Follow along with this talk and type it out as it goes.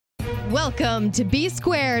Welcome to B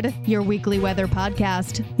Squared, your weekly weather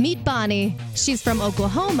podcast. Meet Bonnie. She's from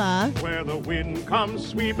Oklahoma, where the wind comes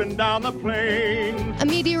sweeping down the plain. A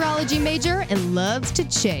meteorology major and loves to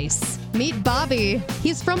chase. Meet Bobby.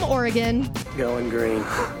 He's from Oregon. Going green.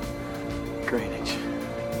 Greenwich.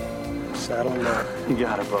 Saddle up. You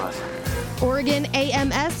got it, boss. Oregon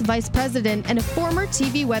AMS vice president and a former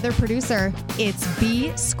TV weather producer. It's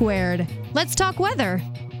B Squared. Let's talk weather.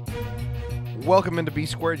 Welcome into B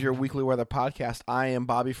Squared, your weekly weather podcast. I am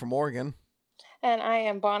Bobby from Oregon. And I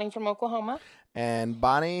am Bonnie from Oklahoma. And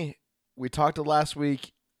Bonnie, we talked last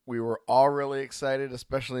week. We were all really excited,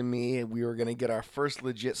 especially me. We were going to get our first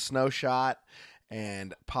legit snow shot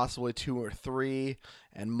and possibly 2 or 3.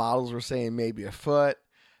 And models were saying maybe a foot.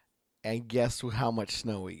 And guess how much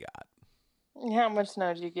snow we got? How much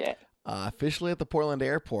snow did you get? Officially at the Portland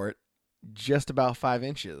airport, just about 5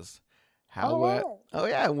 inches.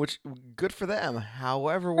 Which good for them.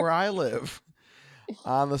 However, where I live,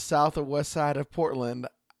 on the south or west side of Portland,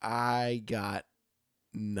 I got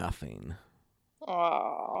nothing.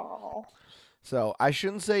 Oh. So I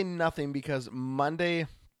shouldn't say nothing because Monday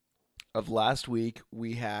of last week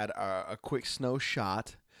we had a quick snow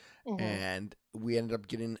shot, and we ended up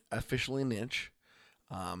getting officially an inch.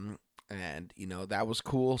 And, that was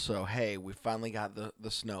cool. So, hey, we finally got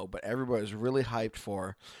the snow. But everybody's really hyped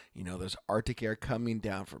for, there's Arctic air coming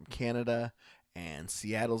down from Canada. And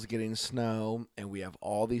Seattle's getting snow. And we have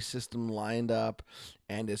all these systems lined up.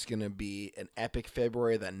 And it's going to be an epic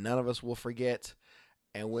February that none of us will forget.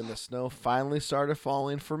 And when the snow finally started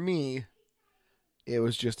falling for me, it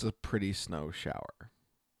was just a pretty snow shower.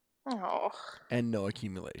 Oh. And no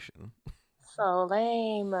accumulation. So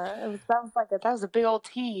lame. That was a big old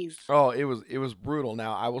tease. Oh, it was brutal.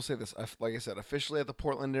 Now, I will say this. Like I said, officially at the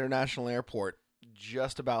Portland International Airport,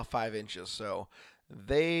 just about 5 inches. So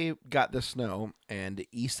they got the snow, and the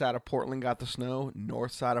east side of Portland got the snow.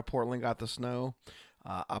 North side of Portland got the snow.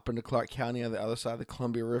 Up into Clark County on the other side of the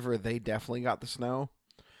Columbia River, they definitely got the snow.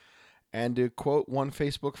 And to quote one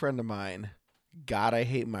Facebook friend of mine, God, I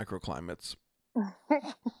hate microclimates.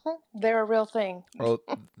 They're a real thing. Well,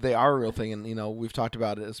 they are a real thing, and we've talked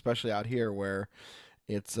about it, especially out here, where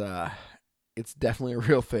it's definitely a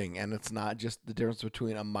real thing, and it's not just the difference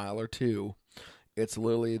between a mile or two; it's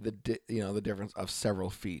literally the difference of several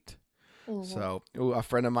feet. Mm-hmm. So, a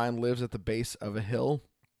friend of mine lives at the base of a hill,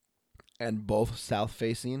 and both south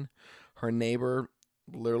facing. Her neighbor,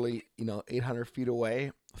 literally, 800 feet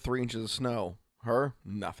away, 3 inches of snow. Her,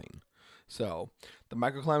 nothing. So the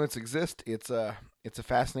microclimates exist. It's a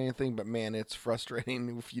fascinating thing, but man, it's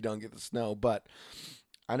frustrating if you don't get the snow. But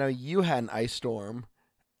I know you had an ice storm,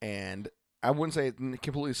 and I wouldn't say it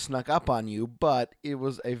completely snuck up on you, but it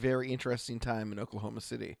was a very interesting time in Oklahoma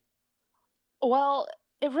City. Well,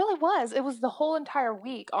 it really was. It was the whole entire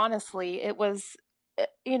week, honestly. It was, it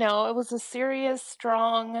was a serious,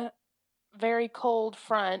 strong, very cold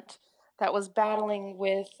front that was battling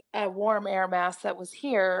with a warm air mass that was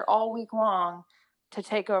here all week long to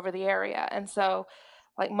take over the area. And so,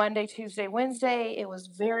 like Monday, Tuesday, Wednesday, it was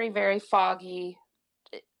very, very foggy.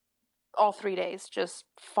 All 3 days, just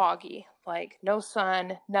foggy. Like no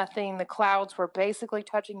sun, nothing. The clouds were basically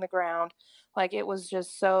touching the ground. Like it was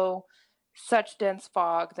just such dense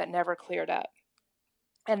fog that never cleared up.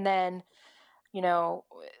 And then,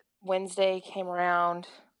 Wednesday came around.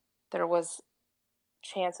 There was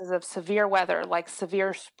chances of severe weather, like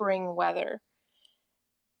severe spring weather,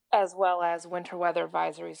 as well as winter weather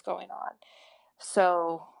advisories going on.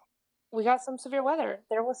 So we got some severe weather.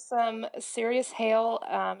 There was some serious hail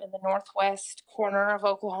in the northwest corner of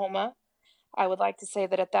Oklahoma. I would like to say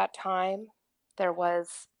that at that time, there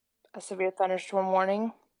was a severe thunderstorm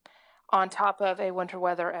warning on top of a winter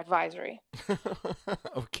weather advisory.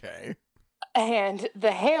 Okay. And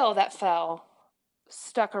the hail that fell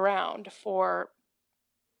stuck around for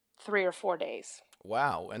 3 or 4 days.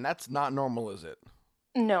 Wow. And that's not normal, is it?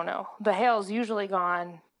 No. The hail's usually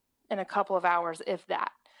gone in a couple of hours, if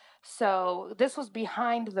that. So this was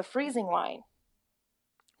behind the freezing line.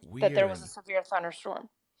 Weird. That there was a severe thunderstorm.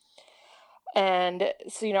 And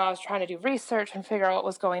so, I was trying to do research and figure out what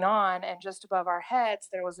was going on. And just above our heads,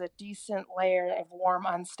 there was a decent layer of warm,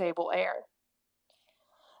 unstable air.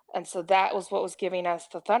 And so that was what was giving us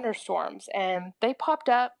the thunderstorms. And they popped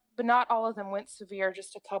up, but not all of them went severe.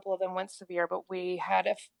 Just a couple of them went severe. But we had,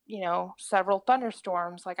 several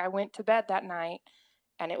thunderstorms. Like I went to bed that night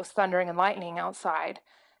and it was thundering and lightning outside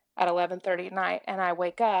at 11:30 at night. And I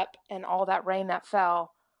wake up and all that rain that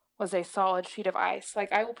fell was a solid sheet of ice.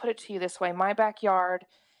 Like I will put it to you this way. My backyard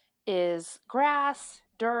is grass,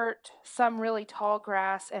 dirt, some really tall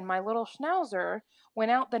grass. And my little schnauzer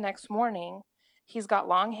went out the next morning. He's got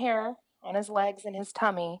long hair on his legs and his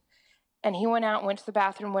tummy. And he went out, went to the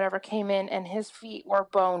bathroom, whatever, came in, and his feet were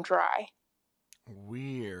bone dry.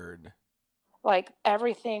 Weird. Like,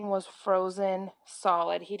 everything was frozen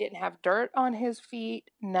solid. He didn't have dirt on his feet,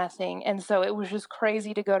 nothing. And so it was just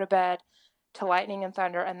crazy to go to bed to lightning and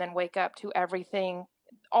thunder and then wake up to everything.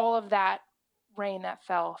 All of that rain that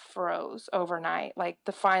fell froze overnight. Like,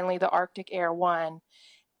 finally the Arctic air won.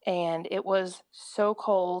 And it was so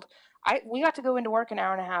cold. We got to go into work an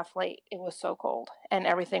hour and a half late. It was so cold and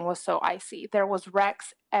everything was so icy. There was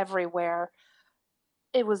wrecks everywhere.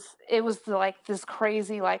 It was like this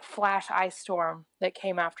crazy like flash ice storm that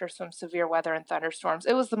came after some severe weather and thunderstorms.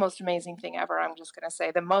 It was the most amazing thing ever. I'm just going to say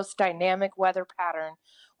the most dynamic weather pattern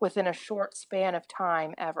within a short span of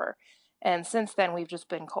time ever. And since then we've just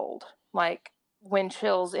been cold, like wind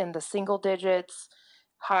chills in the single digits,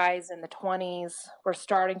 highs in the 20s. We're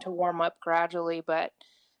starting to warm up gradually, but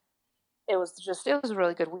it was a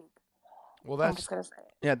really good week. Well, I'm just gonna say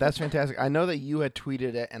it. Yeah, that's fantastic. I know that you had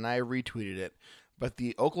tweeted it and I retweeted it, but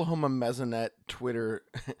the Oklahoma Mesonet Twitter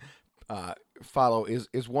follow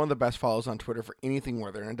is one of the best follows on Twitter for anything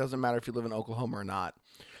weather, and it doesn't matter if you live in Oklahoma or not.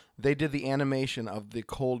 They did the animation of the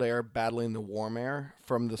cold air battling the warm air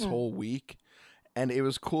from this whole week, and it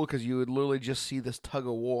was cool because you would literally just see this tug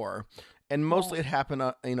of war, and mostly it happened,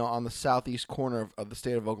 on the southeast corner of the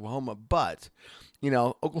state of Oklahoma, but.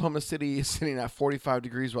 Oklahoma City is sitting at 45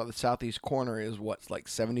 degrees while the southeast corner is like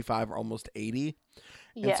 75 or almost 80.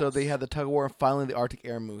 Yes. And so they had the tug of war and finally the Arctic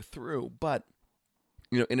air moved through. But,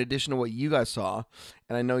 in addition to what you guys saw,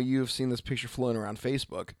 and I know you've seen this picture floating around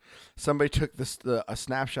Facebook, somebody took a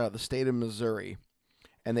snapshot of the state of Missouri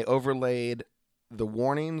and they overlaid the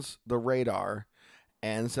warnings, the radar,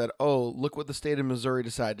 and said, oh, look what the state of Missouri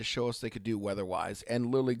decided to show us they could do weather-wise. And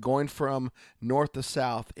literally going from north to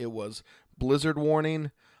south, it was blizzard warning,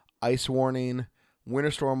 ice warning, winter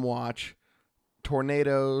storm watch,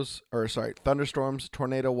 thunderstorms,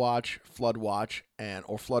 tornado watch, flood watch,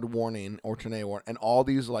 or flood warning, or tornado warning, and all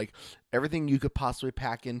these, like, everything you could possibly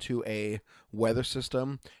pack into a weather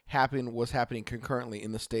system was happening concurrently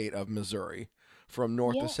in the state of Missouri from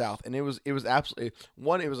north to south. And it was absolutely,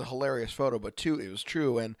 one, it was a hilarious photo, but two, it was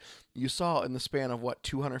true. And you saw in the span of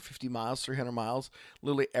 250 miles, 300 miles,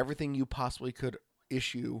 literally everything you possibly could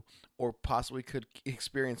issue or possibly could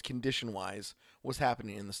experience condition-wise was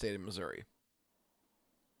happening in the state of Missouri.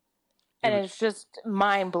 And it's just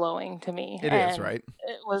mind-blowing to me. It is, right?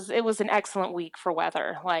 It was an excellent week for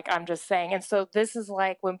weather, like I'm just saying. And so this is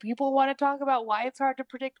like when people want to talk about why it's hard to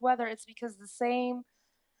predict weather, it's because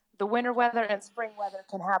the winter weather and spring weather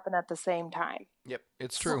can happen at the same time. Yep,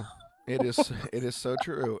 it's true. It is so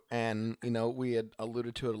true. And, we had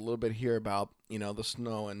alluded to it a little bit here about, the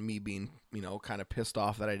snow and me being, kind of pissed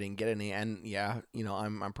off that I didn't get any. And yeah,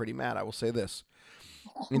 I'm pretty mad. I will say this.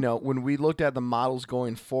 When we looked at the models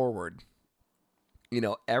going forward,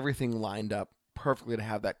 everything lined up perfectly to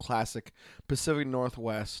have that classic Pacific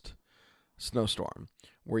Northwest snowstorm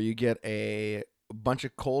where you get a bunch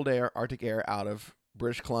of cold air, Arctic air out of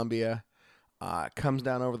British Columbia, comes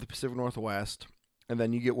down over the Pacific Northwest. And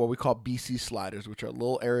then you get what we call BC sliders, which are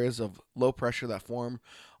little areas of low pressure that form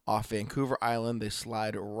off Vancouver Island. They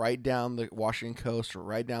slide right down the Washington coast or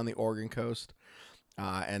right down the Oregon coast.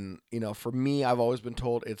 And, for me, I've always been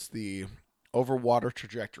told it's the overwater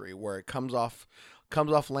trajectory where it comes off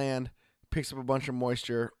land, picks up a bunch of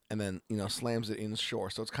moisture, and then, slams it inshore.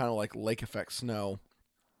 So it's kind of like lake effect snow,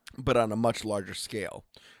 but on a much larger scale,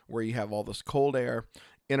 where you have all this cold air,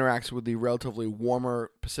 interacts with the relatively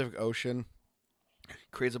warmer Pacific Ocean,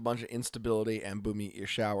 creates a bunch of instability, and boom, you get your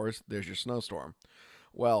showers. There's your snowstorm.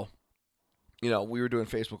 Well, we were doing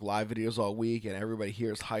Facebook Live videos all week, and everybody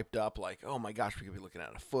here is hyped up like, oh my gosh, we could be looking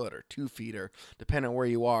at a foot or 2 feet, or depending on where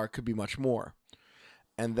you are, it could be much more.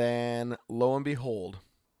 And then, lo and behold,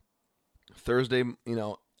 Thursday,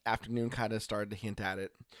 afternoon kind of started to hint at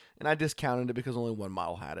it, and I discounted it because only one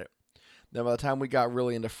model had it. Then by the time we got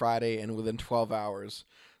really into Friday, and within 12 hours,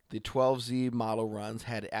 the 12Z model runs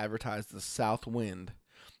had advertised the south wind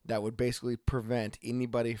that would basically prevent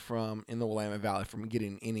anybody in the Willamette Valley from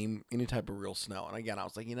getting any type of real snow. And again, I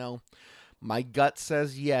was like, my gut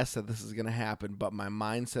says yes that this is going to happen, but my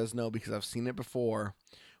mind says no because I've seen it before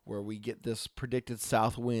where we get this predicted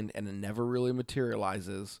south wind and it never really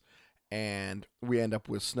materializes and we end up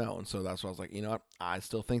with snow. And so that's why I was like, you know what? I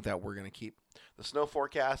still think that we're going to keep the snow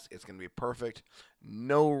forecast. It's going to be perfect.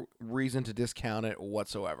 No reason to discount it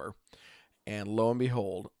whatsoever. And lo and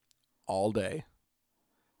behold, all day,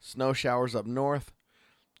 snow showers up north.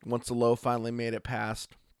 Once the low finally made it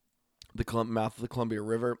past the mouth of the Columbia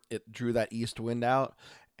River, it drew that east wind out,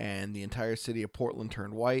 and the entire city of Portland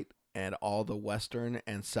turned white. and all the western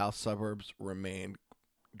and south suburbs remained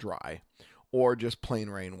dry or just plain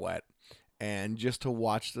rain wet. And just to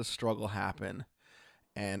watch the struggle happen.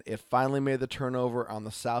 And it finally made the turnover on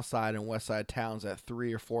the south side and west side towns at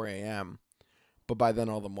 3 or 4 a.m. But by then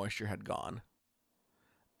all the moisture had gone.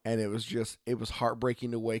 And it was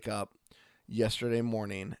heartbreaking to wake up yesterday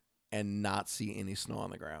morning and not see any snow on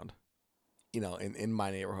the ground, in my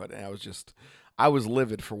neighborhood. And I was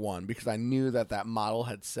livid for one, because I knew that model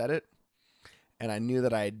had said it. And I knew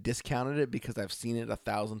that I had discounted it because I've seen it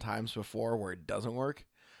 1,000 times before where it doesn't work.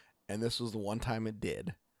 And this was the one time it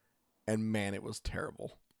did. And man, it was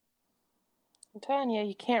terrible. I'm telling you,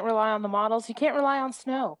 you can't rely on the models. You can't rely on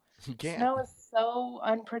snow. You can't. Snow is so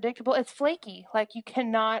unpredictable. It's flaky. Like, you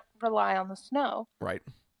cannot rely on the snow. Right.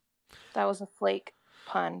 That was a flake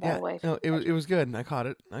pun, by the way. No, it was good. I caught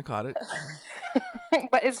it.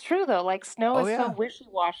 But it's true, though. Like, snow is yeah. so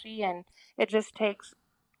wishy-washy, and it just takes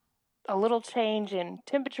a little change in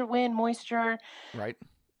temperature, wind, moisture. Right.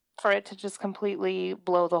 For it to just completely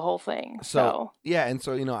blow the whole thing. So yeah, and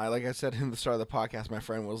so, like I said in the start of the podcast, my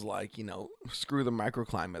friend was like, screw the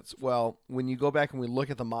microclimates. Well, when you go back and we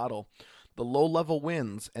look at the model, the low-level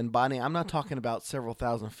winds, and Bonnie, I'm not talking about several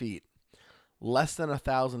thousand feet. Less than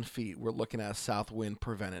 1,000 feet, we're looking at a south wind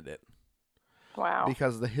prevented it. Wow.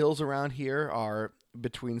 Because the hills around here are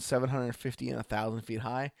between 750 and 1,000 feet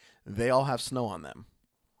high. They all have snow on them.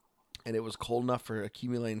 And it was cold enough for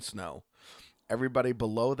accumulating snow. Everybody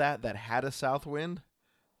below that had a south wind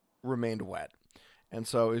remained wet. And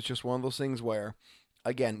so it's just one of those things where,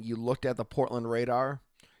 again, you looked at the Portland radar,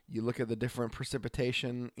 you look at the different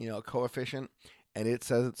precipitation, coefficient, and it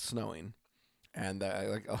says it's snowing. And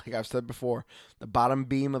like I've said before, the bottom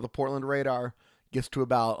beam of the Portland radar gets to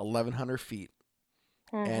about 1,100 feet.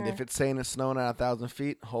 Mm-hmm. And if it's saying it's snowing at 1,000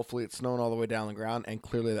 feet, hopefully it's snowing all the way down the ground. And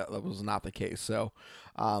clearly that was not the case. So,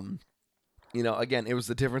 again, it was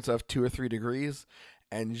the difference of 2 or 3 degrees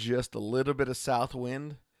and just a little bit of south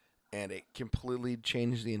wind, and it completely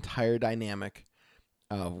changed the entire dynamic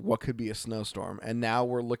of what could be a snowstorm. And now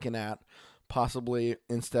we're looking at possibly,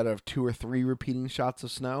 instead of 2 or 3 repeating shots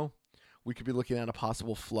of snow, we could be looking at a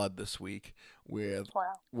possible flood this week with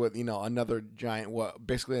another giant,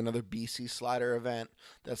 basically another BC slider event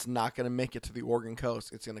that's not going to make it to the Oregon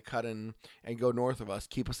coast. It's going to cut in and go north of us,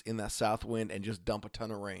 keep us in that south wind, and just dump a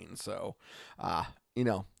ton of rain. So,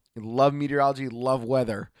 love meteorology, love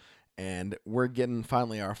weather, and we're getting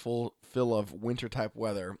finally our full fill of winter type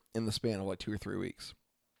weather in the span of 2 or 3 weeks.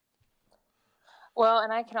 Well,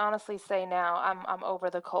 and I can honestly say now I'm over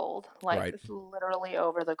the cold. Right. It's literally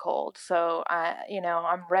over the cold. So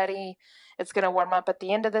I'm ready. It's going to warm up at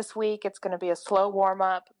the end of this week. It's going to be a slow warm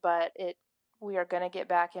up, but we are going to get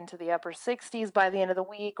back into the upper 60s by the end of the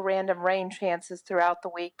week. Random rain chances throughout the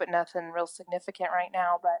week, but nothing real significant right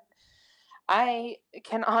now. But I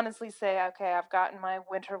can honestly say, okay, I've gotten my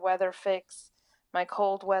winter weather fix, my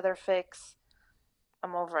cold weather fix.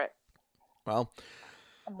 I'm over it. Well,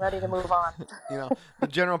 I'm ready to move on. The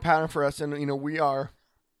general pattern for us, and, we are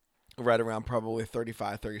right around probably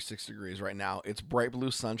 35, 36 degrees right now. It's bright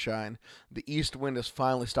blue sunshine. The east wind has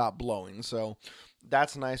finally stopped blowing. So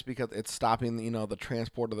that's nice because it's stopping, the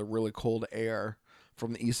transport of the really cold air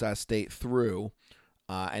from the east side state through.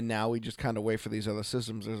 And now we just kind of wait for these other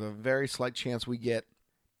systems. There's a very slight chance we get,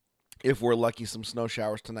 if we're lucky, some snow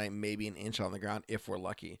showers tonight, maybe an inch on the ground if we're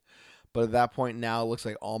lucky. But at that point now, it looks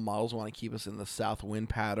like all models want to keep us in the south wind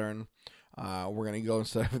pattern. We're going to go,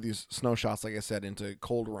 instead of these snow shots, like I said, into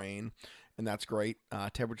cold rain, and that's great.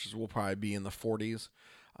 Temperatures will probably be in the 40s,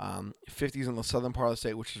 50s in the southern part of the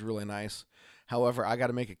state, which is really nice. However, I got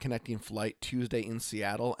to make a connecting flight Tuesday in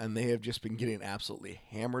Seattle, and they have just been getting absolutely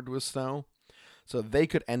hammered with snow. So they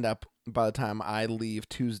could end up, by the time I leave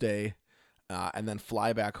Tuesday and then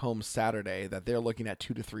fly back home Saturday, that they're looking at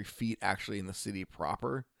 2 to 3 feet actually in the city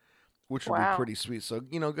proper, which would be pretty sweet. So,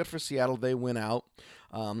 good for Seattle. They win out.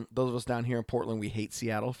 Those of us down here in Portland, we hate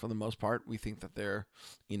Seattle for the most part. We think that they're,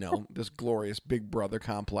 this glorious big brother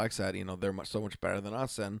complex that, they're so much better than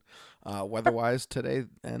us. And weather-wise today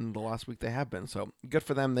and the last week they have been. So good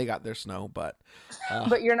for them. They got their snow, but...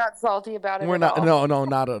 but you're not salty about it we're at not. all. No,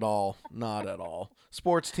 not at all. Not at all.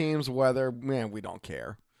 Sports teams, weather, man, we don't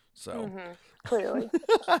care. So... Mm-hmm. Clearly.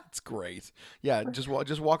 It's great. Yeah, just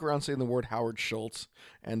walk around saying the word Howard Schultz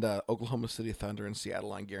and Oklahoma City Thunder in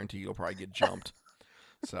Seattle. I guarantee you'll probably get jumped.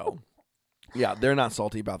 So, yeah, they're not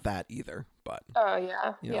salty about that either. But oh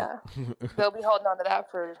yeah, yeah, they'll be holding on to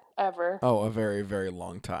that forever. Oh, a very, very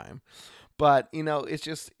long time. But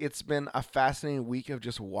it's been a fascinating week of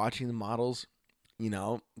just watching the models,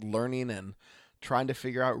 learning and trying to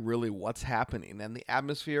figure out really what's happening. And the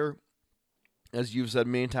atmosphere as you've said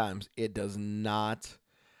many times, it does not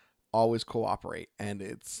always cooperate. And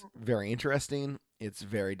it's very interesting. It's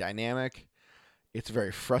very dynamic. It's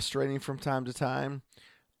very frustrating from time to time.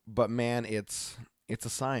 But man, it's a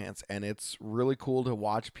science, and it's really cool to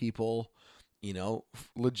watch people,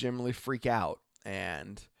 legitimately freak out.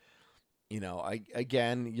 And,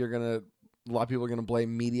 again, a lot of people are going to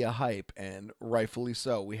blame media hype, and rightfully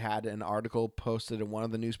so. We had an article posted in one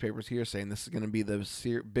of the newspapers here saying this is going to be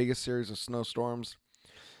the biggest series of snowstorms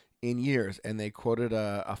in years. And they quoted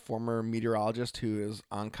a former meteorologist who is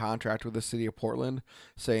on contract with the city of Portland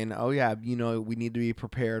saying, oh yeah, we need to be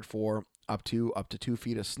prepared for up to 2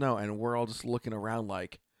 feet of snow. And we're all just looking around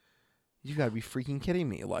like, you got to be freaking kidding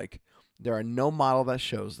me. Like, there are no model that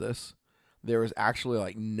shows this. There is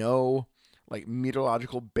actually no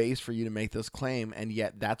meteorological base for you to make this claim, and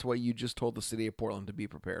yet that's what you just told the city of Portland to be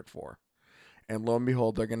prepared for. And lo and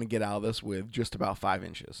behold, they're going to get out of this with just about 5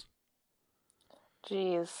 inches.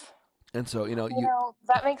 Jeez. And so,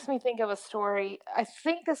 that makes me think of a story. I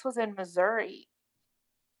think this was in Missouri,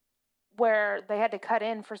 where they had to cut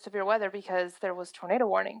in for severe weather because there was tornado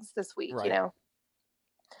warnings this week, right.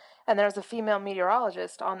 And there was a female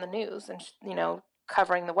meteorologist on the news and,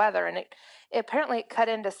 covering the weather. And it apparently cut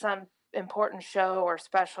into some important show or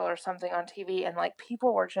special or something on TV, and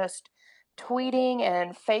people were just tweeting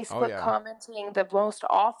and Facebook commenting the most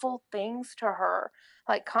awful things to her,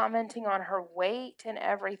 commenting on her weight and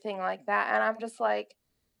everything like that. And I'm just like,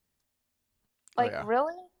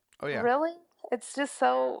 really? Oh yeah. Really? It's just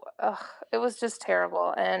so, it was just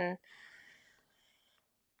terrible. And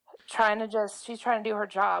she's trying to do her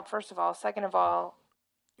job, first of all. Second of all,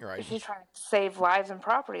 right. She's trying to save lives and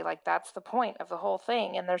property. That's the point of the whole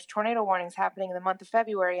thing. And there's tornado warnings happening in the month of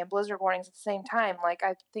February and blizzard warnings at the same time.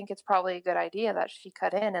 I think it's probably a good idea that she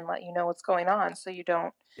cut in and let you know what's going on, so you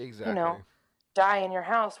don't, die in your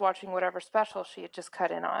house watching whatever special she had just cut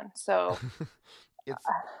in on. So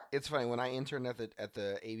it's funny, when I interned at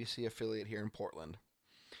the ABC affiliate here in Portland,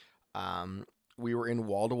 we were in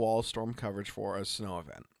wall-to-wall storm coverage for a snow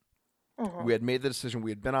event. Mm-hmm. We had made the decision.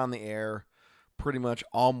 We had been on the air pretty much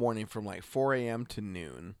all morning from 4 a.m. to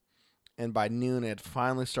noon. And by noon, it had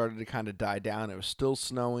finally started to kind of die down. It was still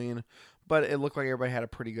snowing, but it looked like everybody had a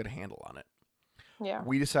pretty good handle on it. Yeah.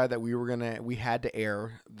 We decided that we had to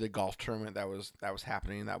air the golf tournament that was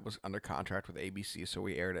happening. That was under contract with ABC, so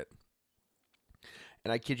we aired it.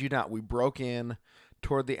 And I kid you not, we broke in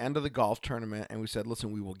toward the end of the golf tournament, and we said,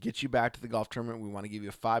 listen, we will get you back to the golf tournament. We want to give you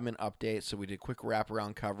a 5-minute update. So we did quick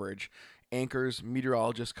wraparound coverage. Anchors,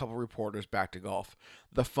 meteorologists, couple reporters, back to golf.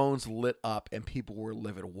 The phones lit up, and people were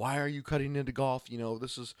livid. Why are you cutting into golf?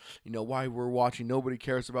 This is, why we're watching. Nobody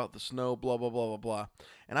cares about the snow, blah, blah, blah, blah, blah.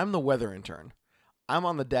 And I'm the weather intern. I'm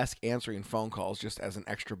on the desk answering phone calls just as an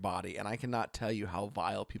extra body, and I cannot tell you how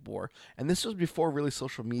vile people were. And this was before really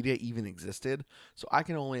social media even existed, so I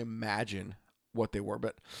can only imagine what they were.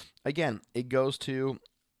 But again, it goes to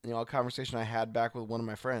a conversation I had back with one of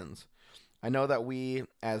my friends. I know that we,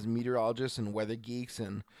 as meteorologists and weather geeks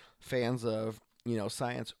and fans of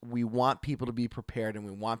science, we want people to be prepared and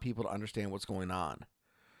we want people to understand what's going on.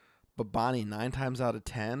 But Bonnie, 9 times out of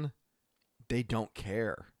 10, they don't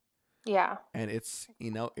care. Yeah. And it's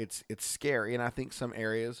scary. And I think some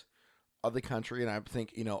areas of the country, and I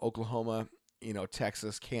think, Oklahoma,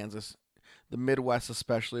 Texas, Kansas, the Midwest,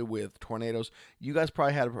 especially with tornadoes, you guys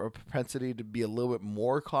probably had a propensity to be a little bit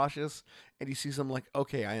more cautious, and you see something like,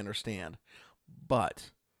 okay, I understand. But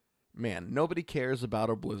man, nobody cares about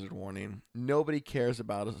a blizzard warning. Nobody cares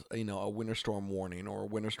about a winter storm warning or a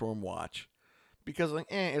winter storm watch, because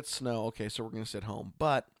it's snow. Okay, so we're going to sit home.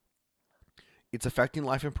 But it's affecting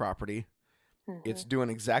life and property. Mm-hmm. It's doing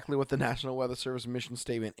exactly what the National Weather Service mission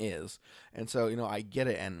statement is. And so, I get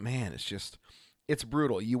it. And man, it's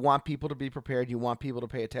brutal. You want people to be prepared. You want people to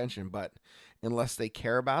pay attention. But unless they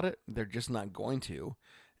care about it, they're just not going to.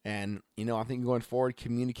 And, I think going forward,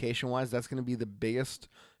 communication-wise, that's going to be the biggest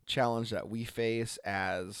challenge that we face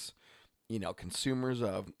as, consumers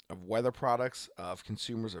of weather products, of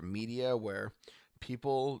consumers of media, where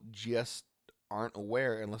people just aren't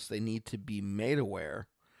aware unless they need to be made aware.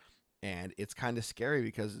 And it's kind of scary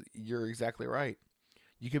because you're exactly right.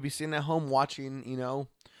 You could be sitting at home watching,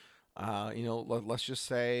 let's just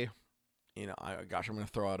say, I'm going to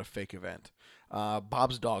throw out a fake event.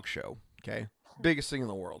 Bob's Dog Show, okay? Biggest thing in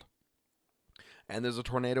the world. And there's a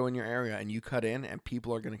tornado in your area and you cut in and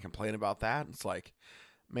people are going to complain about that. It's like,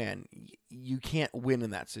 man, you can't win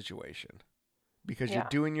in that situation because you're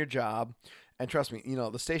doing your job. And trust me,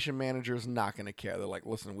 the station manager is not going to care. They're like,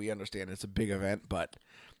 listen, we understand it's a big event, but,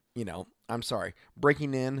 I'm sorry.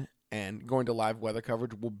 Breaking in And going to live weather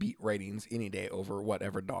coverage will beat ratings any day over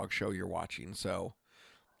whatever dog show you're watching. So,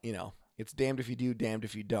 it's damned if you do, damned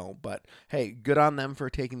if you don't. But, hey, good on them for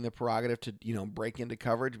taking the prerogative to, break into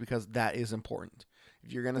coverage, because that is important.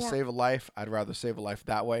 If you're going to save a life, I'd rather save a life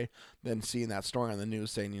that way than seeing that story on the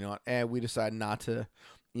news saying, we decided not to,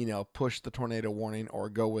 push the tornado warning or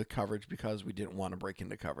go with coverage because we didn't want to break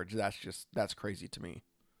into coverage. That's crazy to me.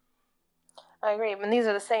 I agree. I mean, these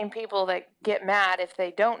are the same people that get mad if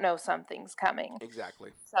they don't know something's coming.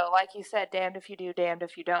 Exactly. So, like you said, damned if you do, damned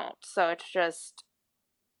if you don't. So it's just,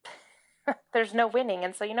 there's no winning.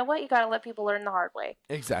 And so, you know what? You got to let people learn the hard way.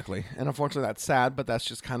 Exactly. And unfortunately, that's sad, but that's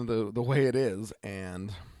just kind of the way it is.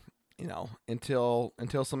 And, until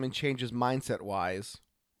something changes mindset-wise,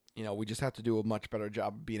 we just have to do a much better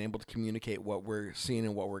job of being able to communicate what we're seeing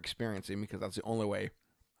and what we're experiencing, because that's the only way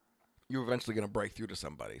you're eventually going to break through to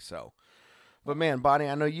somebody. So, but man, Bonnie,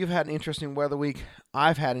 I know you've had an interesting weather week.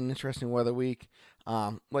 I've had an interesting weather week.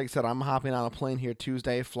 Like I said, I'm hopping on a plane here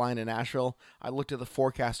Tuesday, flying to Nashville. I looked at the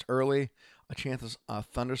forecast early. A chance of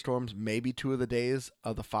thunderstorms, maybe 2 of the days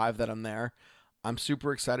of the 5 that I'm there. I'm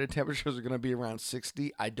super excited. Temperatures are going to be around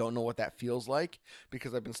 60. I don't know what that feels like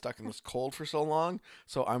because I've been stuck in this cold for so long.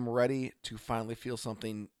 So I'm ready to finally feel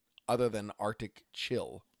something other than Arctic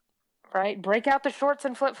chill. Right. Break out the shorts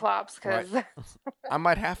and flip-flops because right. I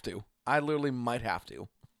might have to. I literally might have to.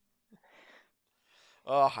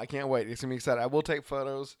 Oh, I can't wait. It's going to be exciting. I will take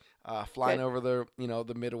photos flying over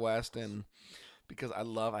the Midwest, and because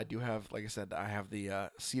I do have, like I said, I have the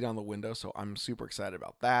seat on the window, so I'm super excited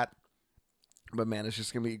about that. But man, it's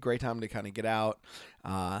just going to be a great time to kind of get out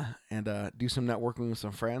and do some networking with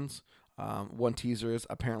some friends. One teaser is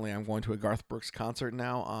apparently I'm going to a Garth Brooks concert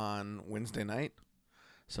now on Wednesday night.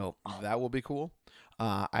 So that will be cool.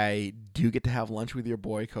 I do get to have lunch with your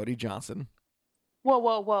boy, Cody Johnson.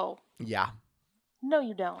 Whoa. Yeah. No,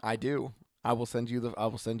 you don't. I do. I will send you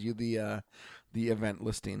the event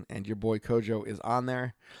listing, and your boy Kojo is on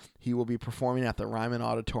there. He will be performing at the Ryman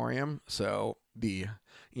Auditorium, so the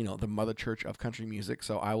mother church of country music.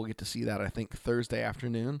 So I will get to see that, I think, Thursday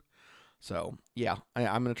afternoon. So yeah,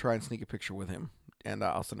 I'm gonna try and sneak a picture with him, and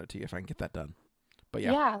I'll send it to you if I can get that done. But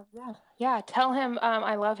yeah. Tell him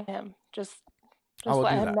I love him. Just I will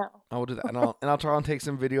let do him that. know. I will do that, and I'll try and take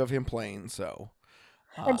some video of him playing. So.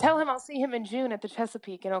 And tell him I'll see him in June at the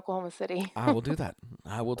Chesapeake in Oklahoma City. I will do that.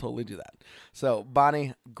 I will totally do that. So,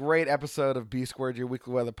 Bonnie, great episode of B Squared, your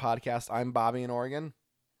weekly weather podcast. I'm Bobby in Oregon.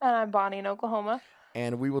 And I'm Bonnie in Oklahoma.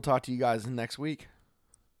 And we will talk to you guys next week.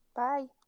 Bye.